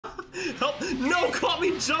help. No, caught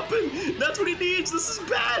me jumping. That's what he needs. This is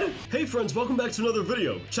bad. Hey friends, welcome back to another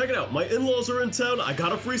video. Check it out. My in-laws are in town. I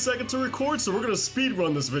got a free second to record, so we're gonna speed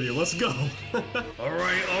run this video. Let's go. All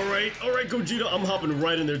right, Gogeta. I'm hopping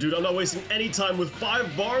right in there, dude. I'm not wasting any time with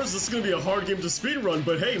 5 bars. This is gonna be a hard game to speed run,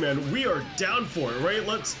 but hey, man, we are down for it, right?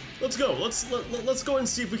 Let's go. Let's go and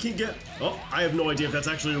see if we can get. Oh, I have no idea if that's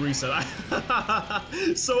actually a reset.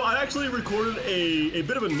 So I actually recorded a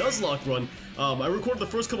bit of a Nuzlocke run. I recorded the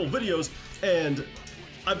first couple videos, and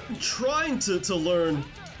I'm trying to learn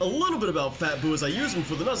a little bit about Fat Boo as I use him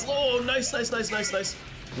for the Nuzlocke. Oh, nice.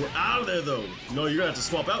 We're out of there, though. No, you're gonna have to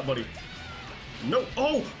swap out, buddy. No.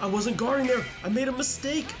 Oh, I wasn't guarding there. I made a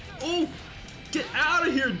mistake. Oh, get out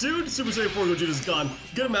of here, dude. Super Saiyan 4 Gogeta's gone.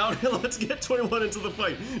 Get him out. Let's get 21 into the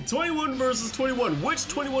fight. 21 versus 21. Which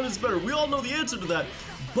 21 is better? We all know the answer to that,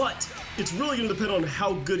 but it's really gonna depend on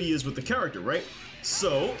how good he is with the character, right?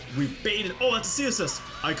 So, we baited. Oh, that's a C assist.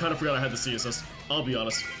 I kind of forgot I had the C assist. I'll be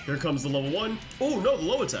honest. Here comes the level 1. Oh, no, the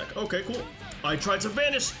low attack. Okay, cool. I tried to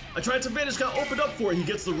vanish. Got opened up for it. He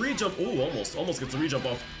gets the re-jump. Oh, almost gets the re-jump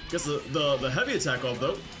off. Gets the heavy attack off,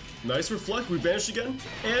 though. Nice reflect. We vanished again.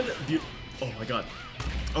 And, oh my god.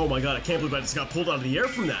 Oh my god, I can't believe I just got pulled out of the air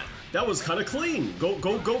from that. That was kind of clean. Go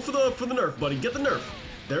for the nerf, buddy. Get the nerf.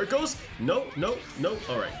 There it goes. No.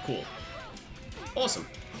 All right, cool. Awesome.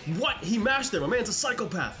 What? He mashed there. My man's a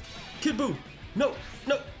psychopath. Kid Boo. No.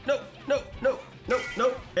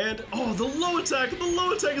 And, oh, the low attack. The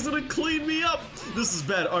low attack is going to clean me up. This is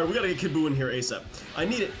bad. All right, we got to get Kid Boo in here ASAP. I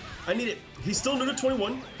need it. He's still new to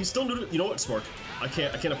 21. He's still new to, you know what, Spark? I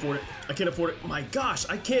can't afford it. My gosh,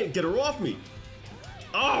 I can't get her off me.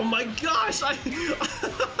 Oh my gosh, I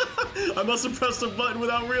must have pressed a button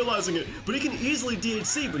without realizing it. But he can easily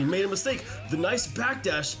DHC, but he made a mistake. The nice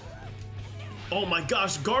backdash. Oh my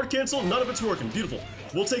gosh, guard cancel, none of it's working. Beautiful.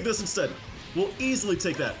 We'll take this instead. We'll easily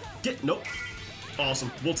take that. Nope. Awesome.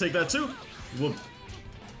 We'll take that too. We'll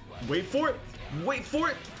wait for it.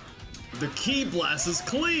 The key blast is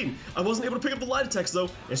clean. I wasn't able to pick up the light attacks though,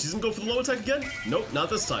 and she's gonna go for the low attack again. Nope, not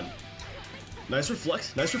this time. Nice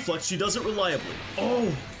reflect. She does it reliably.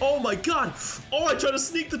 Oh my god. Oh, I tried to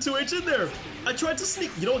sneak the 2H in there. I tried to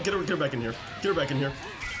sneak. You know what? Get her back in here.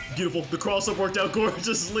 Beautiful. The cross-up worked out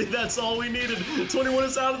gorgeously. That's all we needed. 21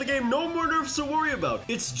 is out of the game. No more nerfs to worry about.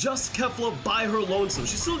 It's just Kefla by her lonesome.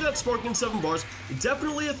 She still got sparking 7 bars.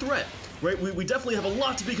 Definitely a threat, right? We definitely have a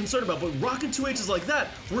lot to be concerned about, but rocking 2Hs like that,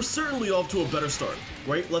 we're certainly off to a better start,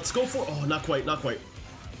 right? Let's go for, oh, not quite.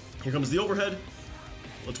 Here comes the overhead.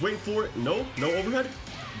 Let's wait for it. No overhead.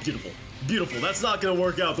 Beautiful. That's not gonna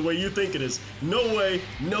work out the way you think it is. No way,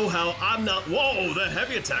 no how. I'm not, whoa, that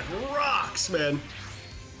heavy attack rocks, man.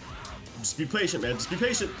 Just be patient, man.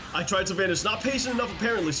 I tried to vanish. Not patient enough,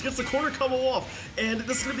 apparently. She gets the corner combo off, and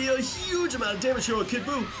this is going to be a huge amount of damage here on Kid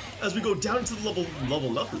Boo as we go down into the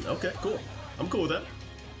level nothing. Okay, cool. I'm cool with that.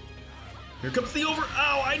 Here comes the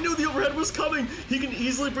Ow, I knew the overhead was coming. He can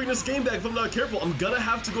easily bring this game back if I'm not careful. I'm going to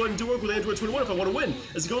have to go ahead and do work with Android 21 if I want to win.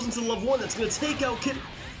 As he goes into the level 1, that's going to take out Kid...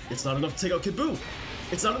 It's not enough to take out Kid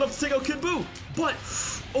Boo. But,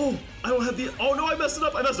 oh, I don't have the, oh no, I messed it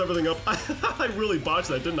up. I messed everything up. I really botched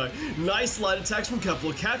that, didn't I? Nice light attacks from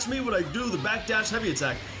Kefla. Catch me when I do the backdash heavy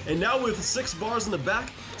attack. And now with 6 bars in the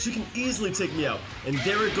back, she can easily take me out. And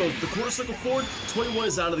there it goes. The quarter circle forward, 21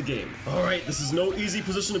 is out of the game. All right, this is no easy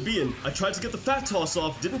position to be in. I tried to get the fat toss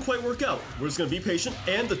off, didn't quite work out. We're just gonna be patient,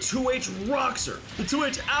 and the 2H rocks her. The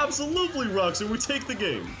 2H absolutely rocks her. We take the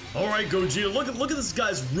game. All right, Gogeta, look at this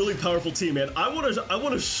guy's really powerful team, man. I want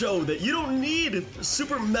to show that you don't need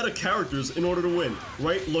super meta characters in order to win,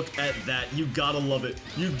 right? Look at that. You gotta love it.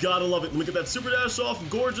 Look at that super dash off,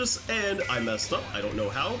 gorgeous, and I messed up. I don't know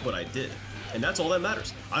how, but I did. And that's all that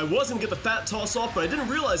matters. I was gonna get the fat toss off, but I didn't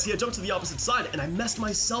realize he had jumped to the opposite side, and I messed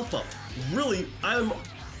myself up. Really, I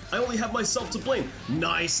only have myself to blame.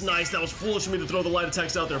 Nice. That was foolish of me to throw the light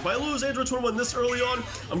attacks out there. If I lose Android 21 this early on,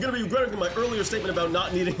 I'm gonna be regretting my earlier statement about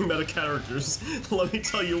not needing meta characters. Let me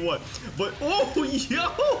tell you what. But, oh, yo!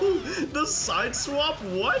 The side swap?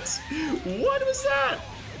 What? What was that?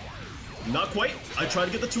 Not quite. I tried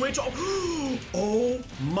to get the 2H. Oh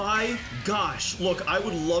my gosh. Look, I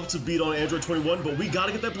would love to beat on Android 21, but we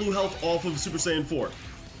gotta get that blue health off of Super Saiyan 4.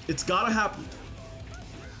 It's gotta happen.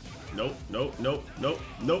 Nope.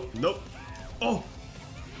 Oh!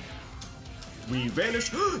 We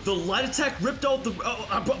vanished. The light attack ripped out the... Oh,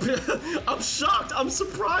 I'm shocked. I'm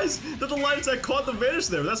surprised that the light attack caught the vanish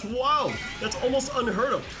there. That's wild. That's almost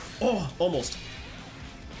unheard of. Oh, almost.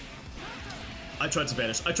 I tried to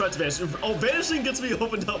vanish. I tried to vanish. Oh, vanishing gets me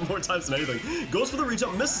opened up more times than anything. Goes for the reach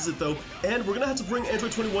up, misses it though, and we're gonna have to bring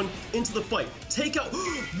Android 21 into the fight. Take out.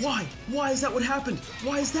 Why? Why is that what happened?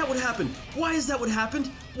 Why is that what happened? Why is that what happened?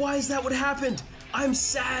 Why is that what happened? I'm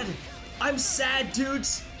sad. I'm sad,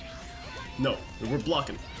 dudes. No, we're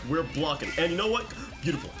blocking. We're blocking. And you know what?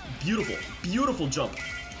 Beautiful, beautiful, beautiful jump.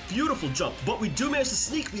 Beautiful jump. But we do manage to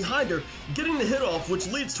sneak behind her, getting the hit off, which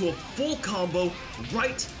leads to a full combo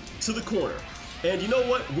right to the corner. And you know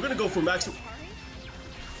what? We're gonna go for maximum.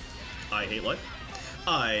 I hate life.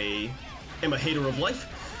 I am a hater of life.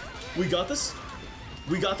 We got this.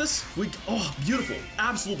 We got this. Oh, beautiful.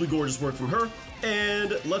 Absolutely gorgeous work from her.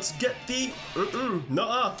 And let's get the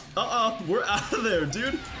we're out of there,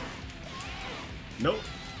 dude. Nope.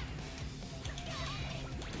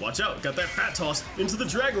 Watch out, got that fat toss into the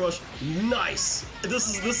Dragon Rush. Nice. This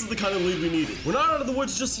is the kind of lead we needed. We're not out of the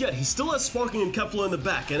woods just yet. He still has Sparking and Kefla in the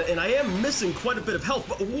back, and I am missing quite a bit of health,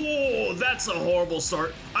 but whoa, that's a horrible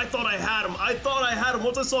start. I thought I had him. I thought I had him.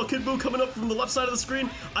 Once I saw Kid Buu coming up from the left side of the screen,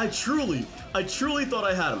 I truly thought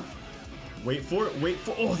I had him. Wait for it,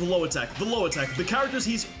 oh, the low attack, the low attack. The characters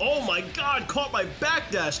oh my god, caught my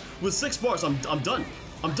backdash with 6 bars. I'm done.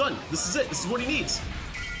 I'm done. This is it. This is what he needs.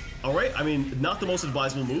 All right, I mean, not the most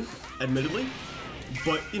advisable move, admittedly,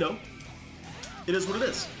 but, you know, it is what it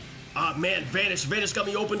is. Ah, man, Vanish got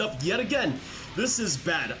me opened up yet again. This is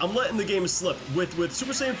bad. I'm letting the game slip. With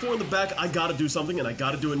Super Saiyan 4 in the back, I gotta do something, and I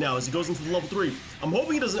gotta do it now as he goes into the level 3. I'm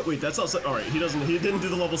hoping he doesn't, wait, that's not, all right, he didn't do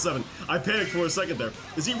the level 7. I panicked for a second there.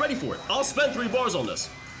 Is he ready for it? I'll spend 3 bars on this.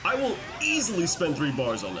 I will easily spend 3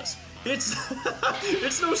 bars on this. It's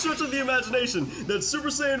it's no stretch of the imagination that Super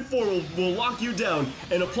Saiyan 4 will lock you down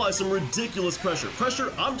and apply some ridiculous pressure.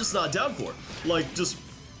 Pressure I'm just not down for. Like, just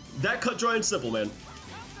that cut, dry, and simple, man.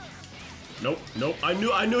 Nope. I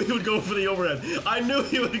knew he would go for the overhead. I knew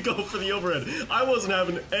he would go for the overhead. I wasn't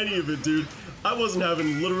having any of it, dude. I wasn't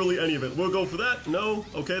having literally any of it. We'll go for that. No.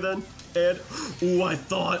 Okay, then. And, ooh, I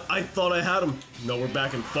thought I had him. No, we're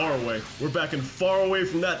backing far away. We're backing far away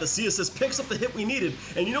from that. The C-Assist picks up the hit we needed,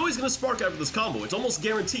 and you know he's gonna spark after this combo. It's almost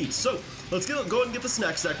guaranteed. So, let's go ahead and get the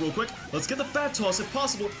snack stack real quick. Let's get the fat toss if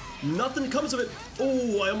possible. Nothing comes of it.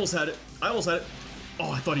 Oh, I almost had it.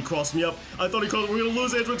 Oh, I thought he crossed me up. We're gonna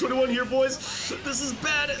lose Android 21 here, boys. This is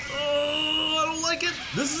bad. Oh, I don't like it.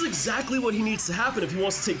 This is exactly what he needs to happen if he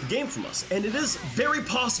wants to take the game from us. And it is very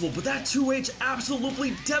possible, but that 2H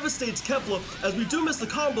absolutely devastates Kefla. As we do miss the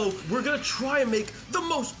combo, we're gonna try and make the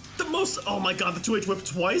most, oh my god, the 2H whip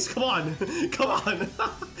twice? Come on. Come on.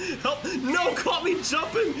 Help. No, caught me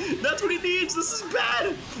jumping. That's what he needs. This is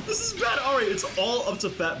bad. All right, it's all up to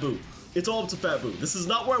Fat Buu. It's all up to Fat Buu. This is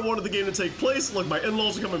not where I wanted the game to take place. Look, my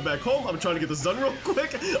in-laws are coming back home. I'm trying to get this done real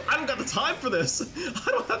quick. I don't got the time for this.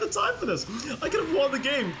 I don't have the time for this. I could have won the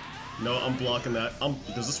game. No, I'm blocking that.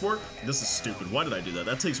 Does this work? This is stupid. Why did I do that?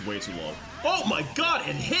 That takes way too long. Oh my god,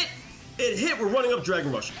 it hit. It hit. We're running up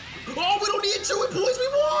Dragon Rush. Oh, we don't need to, boys. We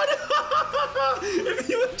won. If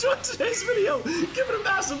you enjoyed today's video, give it a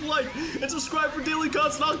massive like and subscribe for daily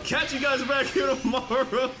content. I'll catch you guys back here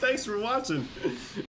tomorrow. Thanks for watching.